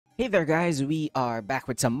Hey there guys, we are back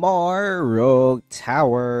with some more Rogue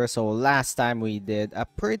Tower. So last time we did a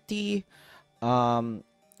pretty how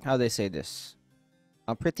do I say this?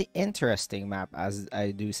 A pretty interesting map, as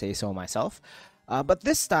I do say so myself. But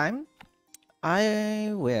this time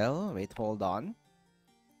I will wait, hold on.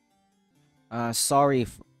 Sorry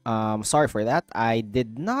for that. I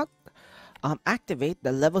did not activate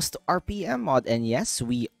the levels to RPM mod, and yes,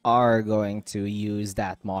 we are going to use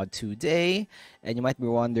that mod today. And you might be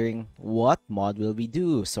wondering, what mod will we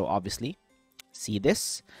do? So obviously, see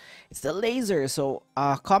this, it's the laser. So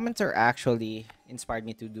a commenter actually inspired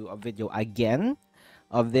me to do a video again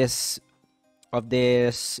of this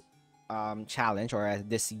challenge, or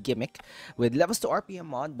this gimmick with levels to RPM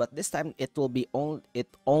mod, but this time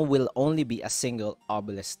will only be a single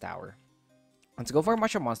obelisk tower. Let's go for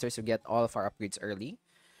martial monsters to get all of our upgrades early,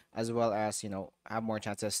 as well as, have more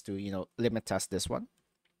chances to, limit test this one.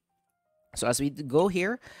 So as we go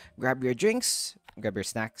here, grab your drinks, grab your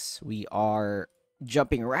snacks. We are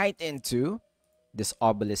jumping right into this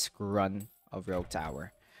obelisk run of Rogue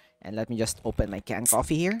Tower. And let me just open my canned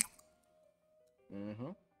coffee here.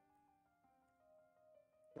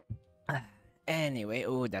 Anyway,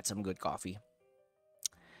 oh, that's some good coffee.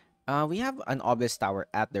 We have an obelisk tower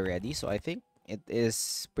at the ready, so I think it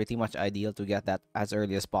is pretty much ideal to get that as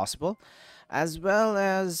early as possible, as well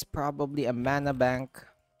as probably a mana bank.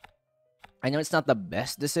 I know it's not the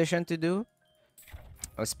best decision to do,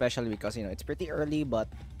 especially because it's pretty early, but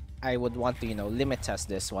I would want to limit test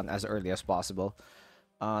this one as early as possible.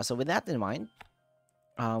 So with that in mind,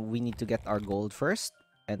 we need to get our gold first,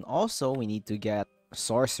 and also we need to get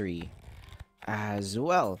sorcery as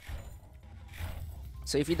well.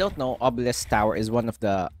 So if you don't know, obelisk tower is one of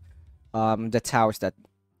the towers that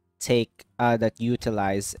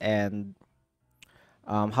utilize and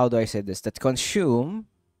how do I say this, that consume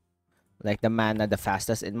like the mana the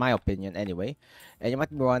fastest, in my opinion anyway. And you might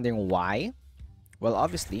be wondering why. Well,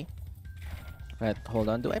 obviously, but hold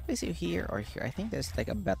on, do I place you here or here? I think there's like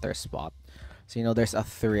a better spot, so there's a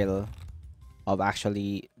thrill of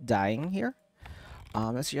actually dying here.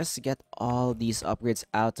 Let's just get all these upgrades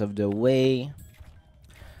out of the way.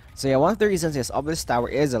 So yeah, one of the reasons is obelisk tower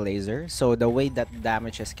is a laser, so the way that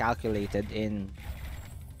damage is calculated in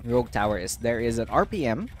Rogue Tower is there is an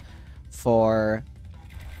RPM for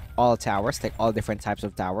all towers, like all different types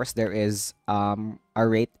of towers. There is a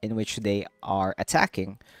rate in which they are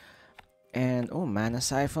attacking. And oh, mana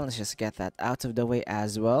siphon, let's just get that out of the way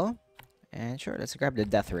as well. And sure, let's grab the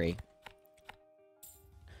death ray.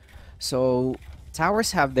 So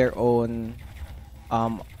towers have their own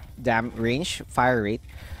range, fire rate,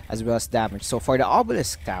 as well as damage. So for the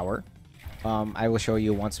obelisk tower, I will show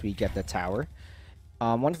you once we get the tower.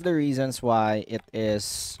 One of the reasons why it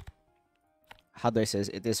is, how do I say this,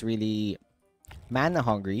 it is really mana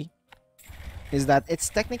hungry, is that it's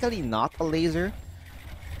technically not a laser.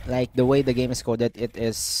 Like the way the game is coded, it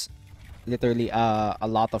is literally a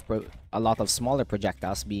lot of smaller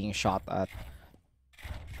projectiles being shot at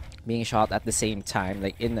the same time.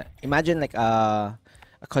 Like imagine like a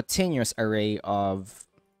continuous array of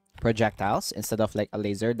projectiles instead of like a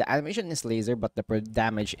laser. The animation is laser, but the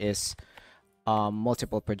damage is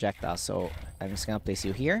multiple projectiles. So I'm just gonna place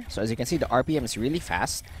you here. So as you can see, the RPM is really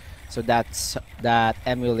fast. So that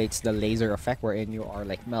emulates the laser effect, wherein you are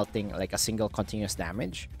like melting like a single continuous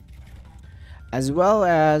damage, as well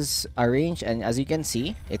as a range. And as you can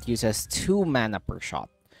see, it uses 2 mana per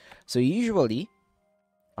shot. So usually,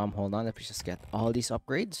 hold on, let me just get all these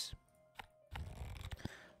upgrades.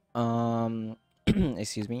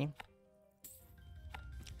 Excuse me.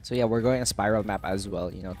 So yeah, we're going a spiral map as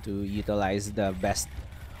well, to utilize the best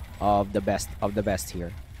of the best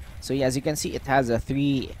here. So yeah, as you can see, it has a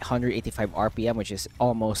 385 RPM, which is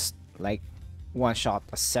almost like 1 shot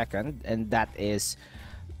a second, and that is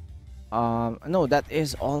no, that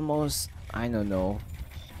is almost, I don't know,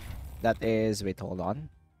 that is, wait, hold on,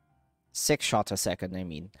 6 shots a second. I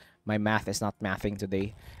mean, my math is not mathing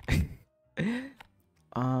today.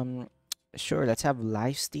 Sure, let's have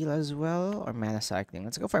lifesteal as well, or mana cycling.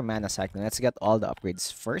 Let's go for mana cycling. Let's get all the upgrades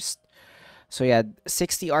first. So yeah,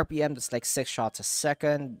 60 RPM, that's like 6 shots a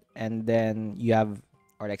second, and then you have,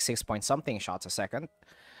 or like 6 point something shots a second,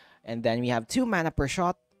 and then we have 2 mana per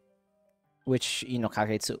shot, which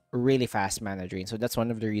calculates a really fast mana drain. So that's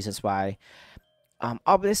one of the reasons why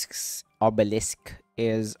obelisk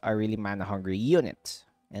is a really mana hungry unit.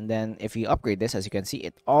 And then if you upgrade this, as you can see,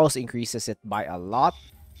 it also increases it by a lot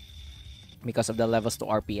because of the levels to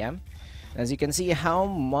RPM. As you can see how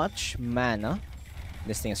much mana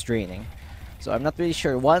this thing is draining. So I'm not really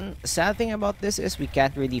sure. One sad thing about this is we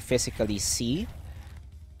can't really physically see.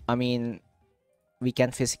 I mean, we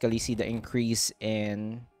can physically see the increase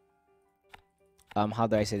in how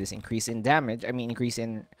do I say this, increase in damage, I mean increase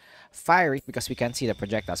in fire rate, because we can't see the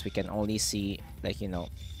projectiles. We can only see, like, you know,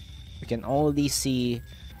 we can only see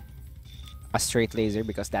a straight laser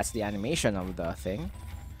because that's the animation of the thing.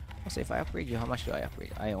 Also, if I upgrade you, how much do I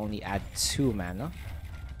upgrade? I only add 2 mana.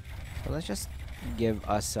 So let's just give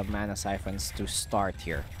us some mana siphons to start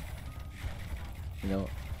here. You know,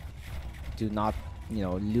 do not, you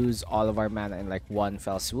know, lose all of our mana in like one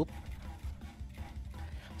fell swoop.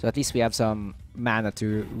 So at least we have some mana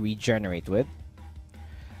to regenerate with.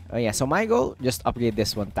 Oh yeah, so my goal, just upgrade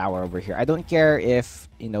this one tower over here. I don't care if,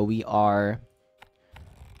 you know, we are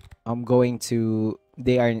going to,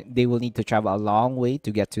 they will need to travel a long way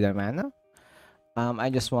to get to the mana. I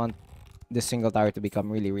just want this single tower to become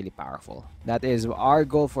really, really powerful. That is our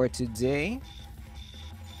goal for today.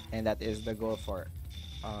 And that is the goal for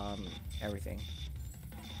everything.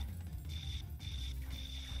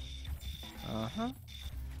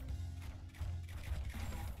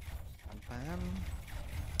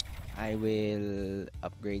 I will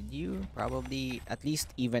upgrade you, probably at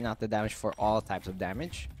least even out the damage for all types of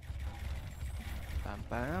damage.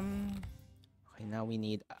 Okay, now we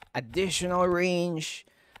need additional range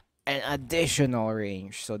and additional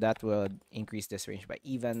range, so that will increase this range by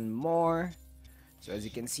even more. So as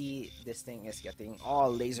you can see, this thing is getting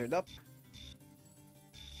all lasered up.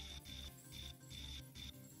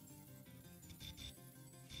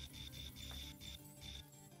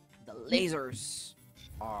 The lasers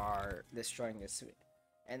are destroying this,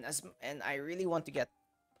 and I really want to get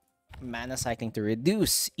mana cycling to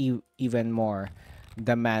reduce even more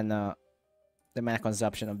the mana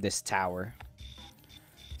consumption of this tower.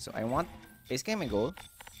 So I want basically my goal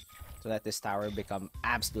to let this tower become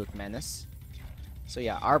absolute menace. So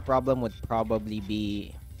yeah, our problem would probably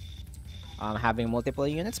be having multiple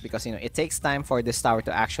units, because, you know, it takes time for this tower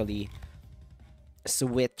to actually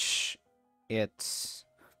switch its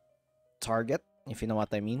target, if you know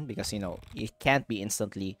what I mean, because, you know, it can't be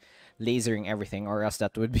instantly lasering everything, or else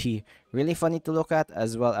that would be really funny to look at,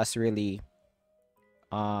 as well as really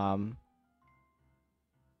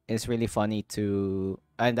it's really funny to,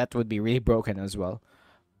 and that would be really broken as well.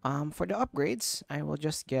 For the upgrades, I will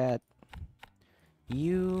just get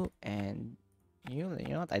you and you. You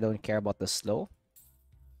know what, I don't care about the slow,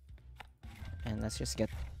 and let's just get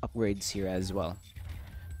upgrades here as well.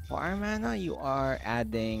 For our mana, you are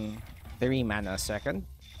adding 3 mana a second,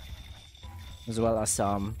 as well as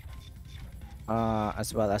some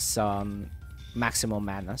maximum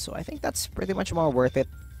mana. So I think that's pretty much more worth it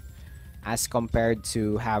as compared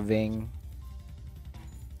to having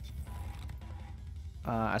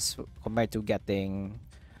getting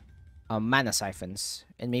mana siphons.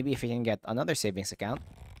 And maybe if we can get another savings account,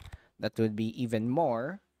 that would be even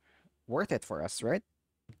more worth it for us, right?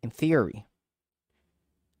 In theory.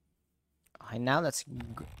 Okay, now let's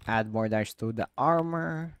add more damage to the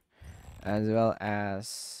armor, as well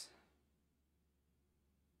as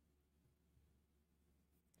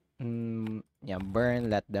yeah, burn,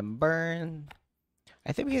 let them burn.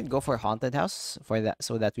 I think we could go for haunted house for that,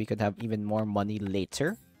 so that we could have even more money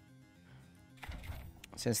later,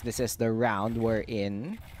 since this is the round we're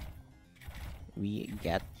in. We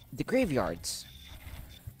get the graveyards.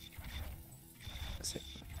 So,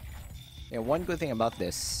 yeah, one good thing about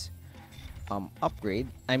this upgrade,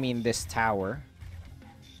 I mean this tower,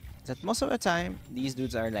 is that most of the time these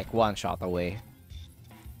dudes are like one shot away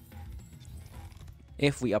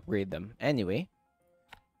if we upgrade them. Anyway,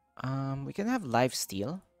 we can have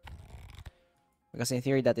lifesteal, because in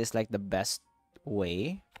theory that is like the best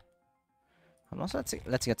way. Also,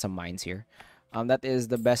 let's get some mines here. That is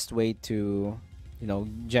the best way to, you know,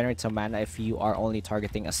 generate some mana if you are only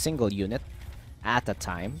targeting a single unit at a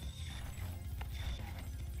time.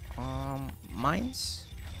 Mines,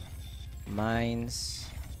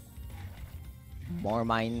 more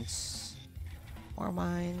mines, more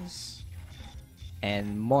mines,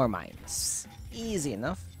 and more mines. Easy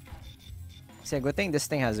enough. So good thing this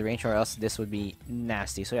thing has range, or else this would be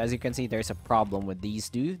nasty. So as you can see, there's a problem with these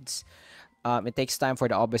dudes. It takes time for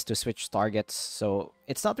the obelisk to switch targets, so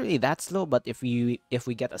it's not really that slow, but if we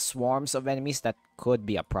get a swarms of enemies, that could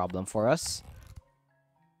be a problem for us.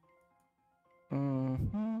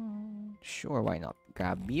 Sure, why not?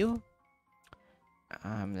 Grab you.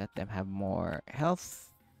 Let them have more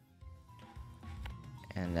health.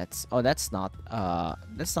 And that's not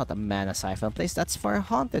a mana siphon place. That's for a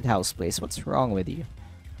haunted house place. What's wrong with you?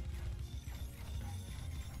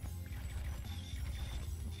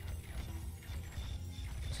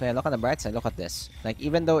 So yeah, look on the bright side. Look at this. Like,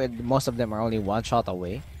 even though most of them are only one shot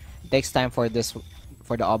away, it takes time for the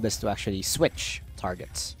obelisk to actually switch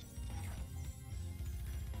targets.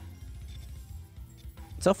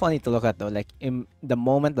 It's so funny to look at though. Like in the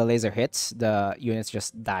moment the laser hits, the units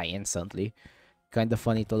just die instantly. Kind of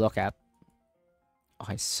funny to look at.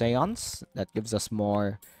 Okay, Seance. That gives us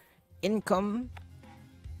more income,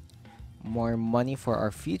 more money for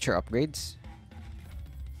our future upgrades.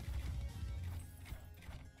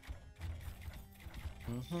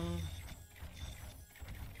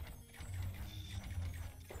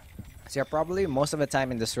 So yeah, probably most of the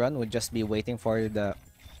time in this run would just be waiting for the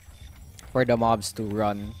mobs to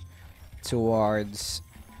run towards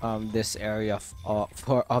this area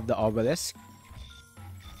of the obelisk.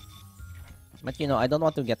 But you know, I don't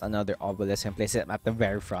want to get another obelisk and place it at the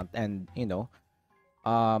very front and, you know,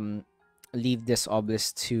 leave this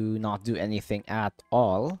obelisk to not do anything at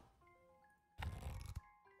all.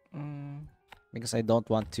 Because I don't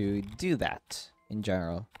want to do that in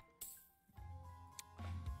general.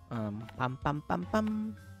 Pam pam pam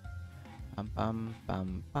pam. Pam pam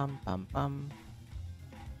pam pam pam pam.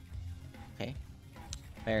 Okay.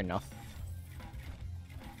 Fair enough.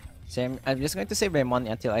 So I'm just going to save my money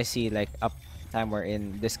until I see like a time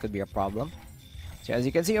wherein this could be a problem. So as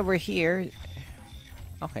you can see over here,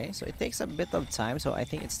 okay, so it takes a bit of time, so I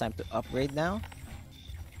think it's time to upgrade now.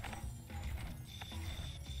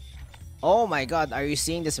 Oh my god, are you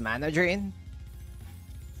seeing this mana drain?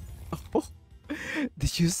 Oh,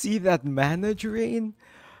 did you see that mana drain?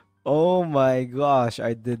 Oh my gosh,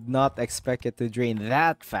 I did not expect it to drain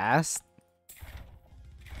that fast.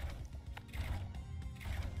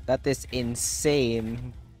 That is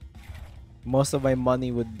insane. Most of my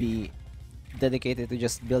money would be dedicated to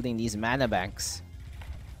just building these mana banks.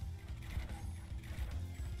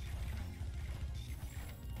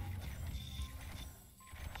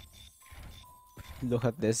 Look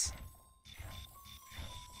at this.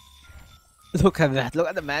 Look at that. Look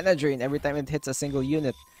at the mana drain every time it hits a single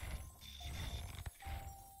unit.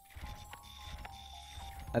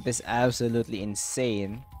 That is absolutely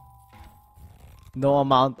insane. No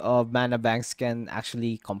amount of mana banks can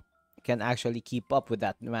actually keep up with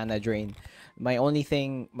that mana drain. My only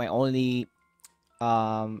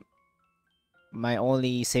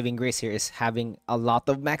saving grace here is having a lot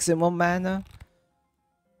of maximum mana,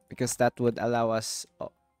 because that would allow us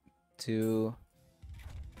to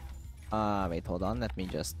wait, hold on, let me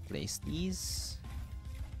just place these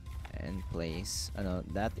and place no,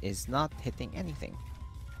 that is not hitting anything.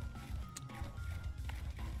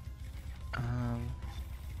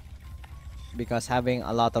 Because having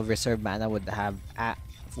a lot of reserve mana would have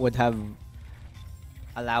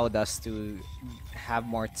allowed us to have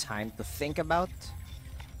more time to think about.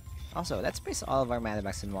 Also, let's place all of our mana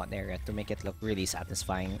banks in one area to make it look really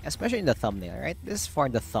satisfying, especially in the thumbnail, right? This is for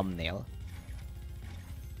the thumbnail.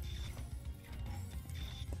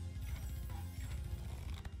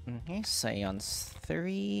 Okay, Science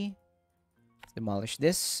 3. Demolish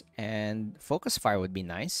this, and Focus Fire would be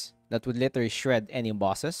nice. That would literally shred any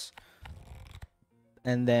bosses.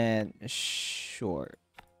 And then, sure,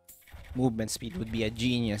 movement speed would be a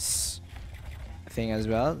genius thing as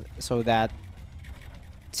well, so that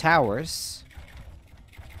towers,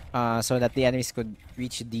 so that the enemies could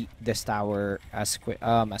reach this tower as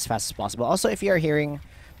fast as possible. Also, if you are hearing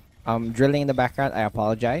drilling in the background, I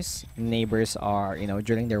apologize. Neighbors are, you know,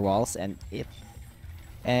 drilling their walls, and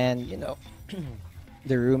you know,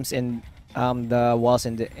 the rooms in the walls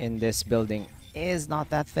in this building is not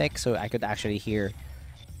that thick, so I could actually hear.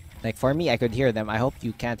 Like for me, I could hear them. I hope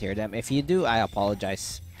you can't hear them. If you do, I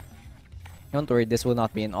apologize. Don't worry, this will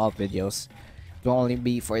not be in all videos. It will only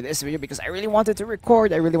be for this video because I really wanted to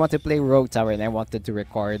record. I really want to play Rogue Tower, and I wanted to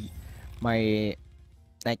record my,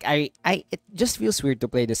 like, it just feels weird to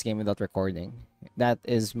play this game without recording. That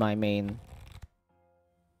is my main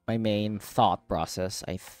thought process.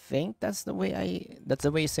 I think that's the way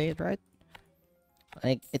you say it, right?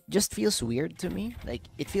 Like, it just feels weird to me. Like,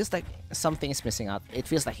 it feels like something is missing out. It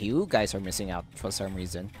feels like you guys are missing out for some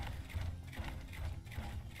reason.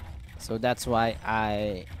 So that's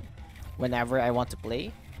why whenever I want to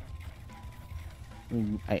play,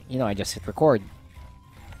 I just hit record.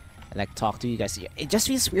 I like talk to you guys. It just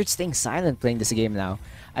feels weird staying silent playing this game now.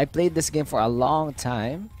 I played this game for a long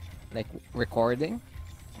time, like recording.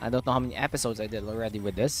 I don't know how many episodes I did already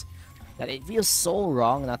with this, that it feels so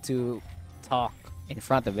wrong not to talk in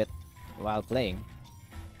front of it while playing.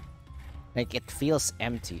 Like, it feels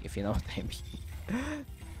empty, if you know what I mean.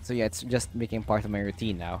 So yeah, it's just became part of my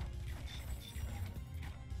routine now.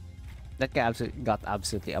 That guy got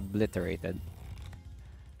absolutely obliterated.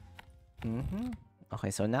 Okay,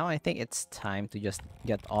 so now I think it's time to just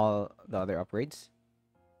get all the other upgrades.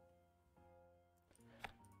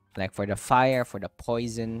 Like for the fire, for the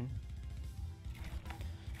poison.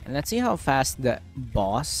 And let's see how fast the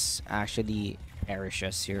boss actually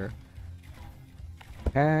perishes here.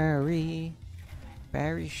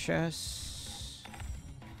 Perishes.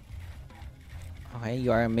 Okay,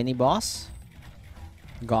 you are a mini boss.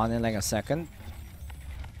 Gone in like a second.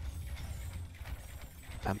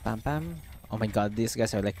 Pam pam pam. Oh my god, these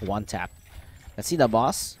guys are like one tap. Let's see the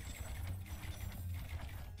boss.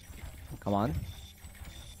 Come on.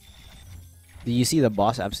 Do you see the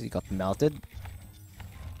boss absolutely got melted?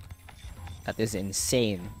 That is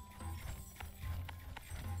insane.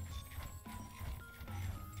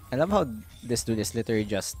 I love how this dude is literally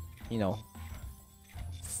just, you know,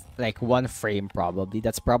 like one frame probably.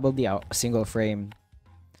 That's probably a single frame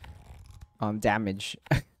damage.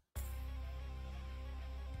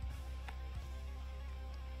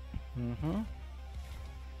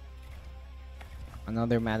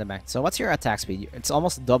 Another mana bank. So what's your attack speed? It's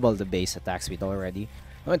almost double the base attack speed already.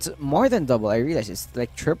 No, it's more than double. I realize it's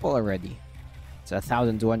like triple already. It's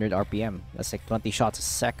 1,200 RPM. That's like 20 shots a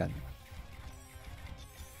second.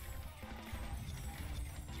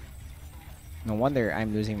 No wonder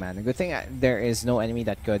I'm losing mana. Good thing there is no enemy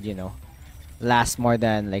that could, you know, last more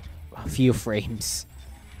than like a few frames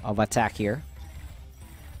of attack here.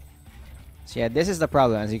 So yeah, this is the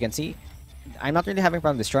problem. As you can see, I'm not really having a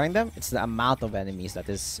problem destroying them. It's the amount of enemies that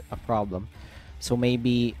is a problem. So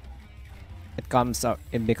maybe it becomes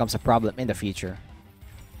a problem in the future.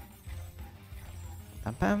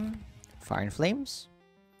 Pam pam. Fire and flames.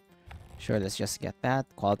 Sure, let's just get that.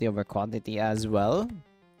 Quality over quantity as well.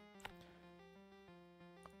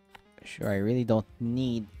 Sure, I really don't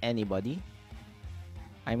need anybody.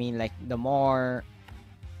 I mean, like, the more...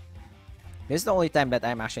 This is the only time that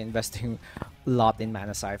I'm actually investing a lot in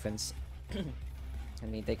mana siphons. Let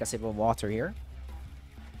me take a sip of water here.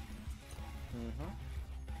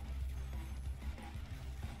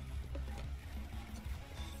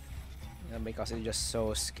 Because it's just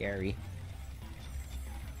so scary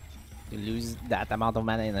to lose that amount of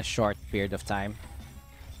mana in a short period of time.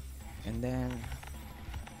 And then...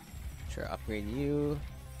 Sure, upgrade you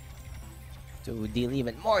to deal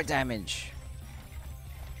even more damage.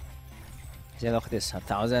 Yeah, look at this,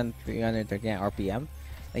 1,339 RPM.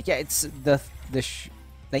 Like, yeah, it's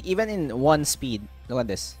like even in one speed. Look at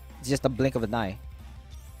this. It's just a blink of an eye.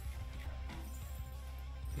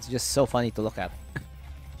 It's just so funny to look at.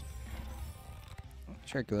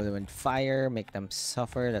 Sure, go with fire, make them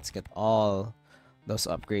suffer. Let's get all those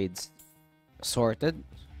upgrades sorted.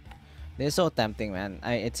 This is so tempting, man.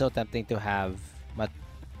 It's so tempting to have, but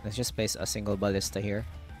let's just place a single ballista here.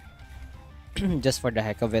 Just for the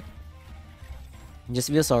heck of it. It just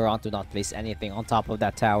feels so wrong to not place anything on top of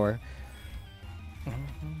that tower.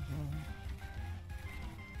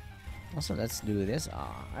 Also, let's do this.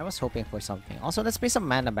 I was hoping for something. Also, let's place some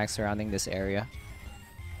mana banks surrounding this area.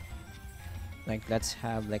 Like, let's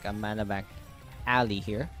have like a mana bank alley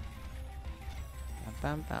here.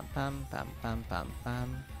 Pam pam pam pam pam pam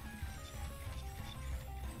pam.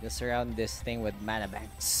 Just surround this thing with mana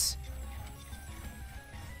banks.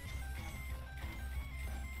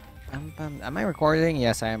 Am I recording?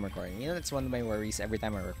 Yes, I am recording. You know, that's one of my worries every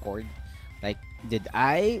time I record. Like, did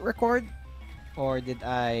I record? Or did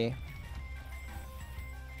I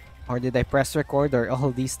press record, or all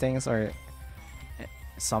these things, or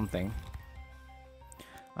something?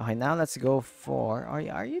 Okay, now let's go for...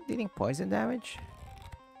 Are you dealing poison damage?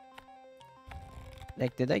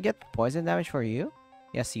 Like, did I get poison damage for you?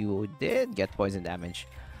 Yes, you did get poison damage.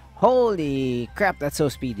 Holy crap, that's so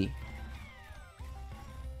speedy.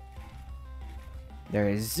 There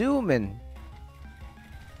is zooming.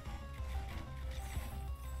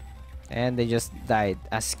 And they just died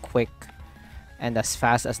as quick and as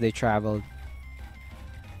fast as they traveled.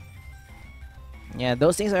 Yeah,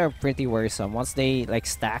 those things are pretty worrisome. Once they like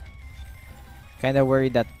stack, kind of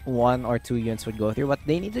worried that 1 or 2 units would go through, but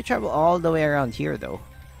they need to travel all the way around here though.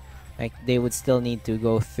 Like, they would still need to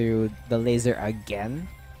go through the laser again.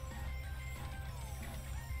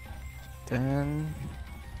 Then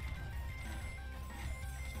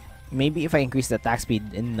maybe if I increase the attack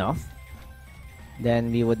speed enough,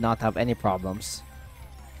 then we would not have any problems.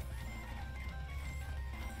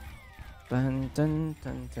 Dun dun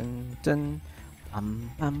dun dun dun. Pum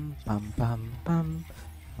pum pum pum pum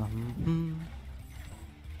pum.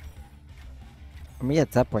 For me,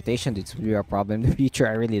 teleportation would be a problem in the future.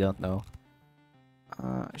 I really don't know.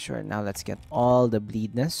 Sure, now let's get all the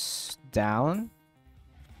bleedness down.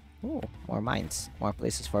 Oh, more mines. More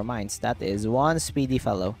places for mines. That is one speedy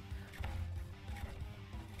fellow.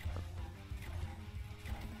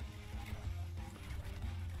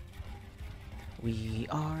 We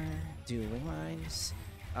are doing mines.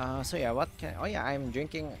 So yeah, what can? Oh yeah, I'm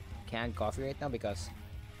drinking canned coffee right now because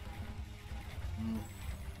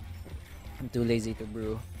I'm too lazy to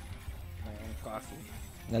brew my own coffee.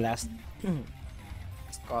 The last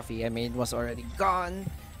coffee I made was already gone.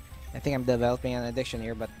 I think I'm developing an addiction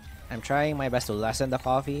here, but I'm trying my best to lessen the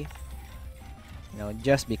coffee. You know,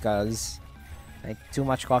 just because like too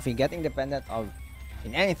much coffee, getting dependent of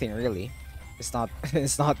in anything really, it's not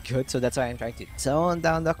it's not good. So that's why I'm trying to tone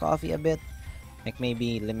down the coffee a bit. Like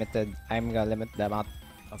maybe limited. I'm gonna limit the amount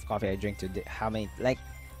of coffee I drink today. How many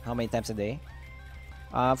times a day?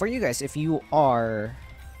 For you guys, if you are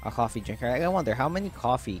a coffee drinker, I wonder how many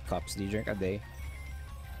coffee cups do you drink a day?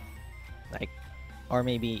 Like, or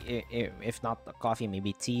maybe if not coffee,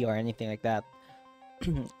 maybe tea or anything like that.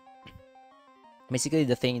 Basically,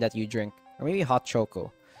 the thing that you drink, or maybe hot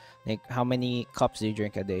choco. Like, how many cups do you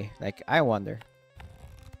drink a day? Like, I wonder.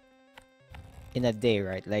 In a day,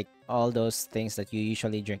 right? Like, all those things that you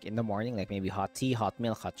usually drink in the morning, like maybe hot tea, hot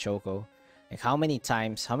milk, hot choco. Like, how many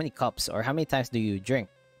times, how many cups, or how many times do you drink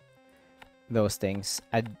those things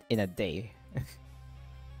in a day?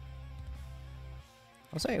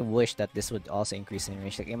 Also, I wish that this would also increase in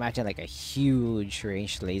range. Like, imagine like a huge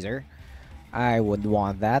ranged laser. I would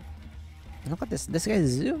want that. Look at this. This guy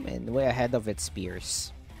zoom in way ahead of its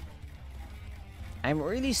peers. I'm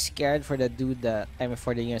really scared for the dude that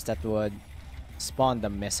for the units that would spawn the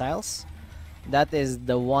missiles. That is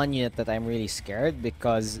the one unit that I'm really scared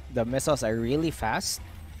because the missiles are really fast.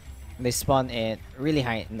 They spawn in really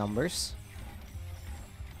high numbers.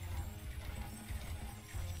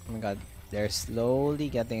 Oh my god, they're slowly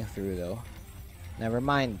getting through though. Never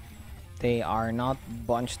mind. They are not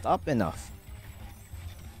bunched up enough.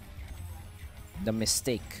 The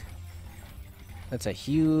mistake. That's a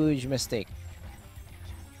huge mistake.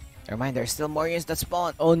 Never mind, there's still more units that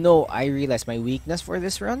spawn. Oh no, I realized my weakness for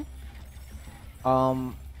this run.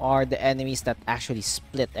 Are the enemies that actually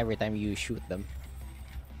split every time you shoot them.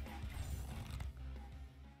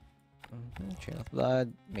 Trail of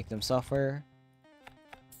blood, make them suffer.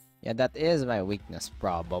 Yeah, that is my weakness,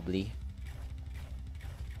 probably.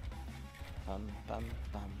 Pum, pum,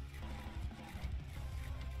 pum.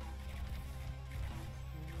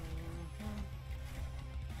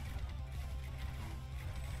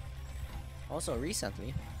 Also,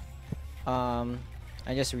 recently, I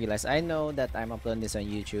just realized, I know that I'm uploading this on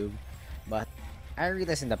YouTube, but I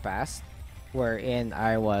realized in the past, wherein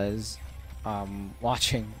I was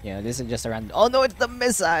watching, you know, this is just around. Oh no, it's the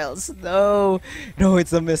missiles. No,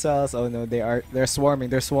 it's the missiles. Oh no, they're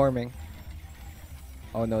swarming.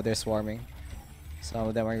 Oh no, they're swarming. Some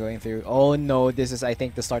of them are going through. Oh no, this is, I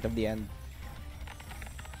think, the start of the end.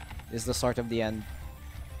 This is the start of the end.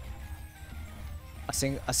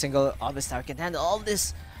 A single obvious tower can handle all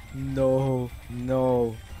this. No.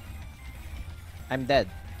 I'm dead.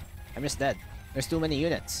 I'm just dead. There's too many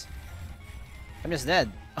units. I'm just dead.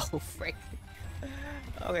 Oh frick.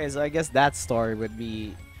 Okay, so I guess that story would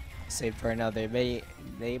be saved for another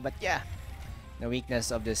day. But yeah, the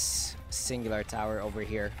weakness of this singular tower over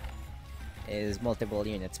here is multiple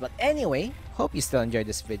units. But anyway, hope you still enjoyed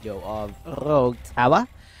this video of Rogue Tower.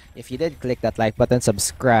 If you did, click that like button,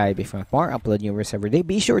 subscribe if you want more. Upload new videos every day.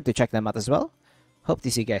 Be sure to check them out as well. Hope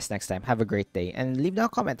to see you guys next time. Have a great day. And leave down a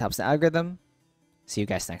comment, helps the algorithm. See you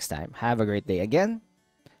guys next time. Have a great day again.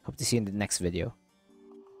 Hope to see you in the next video.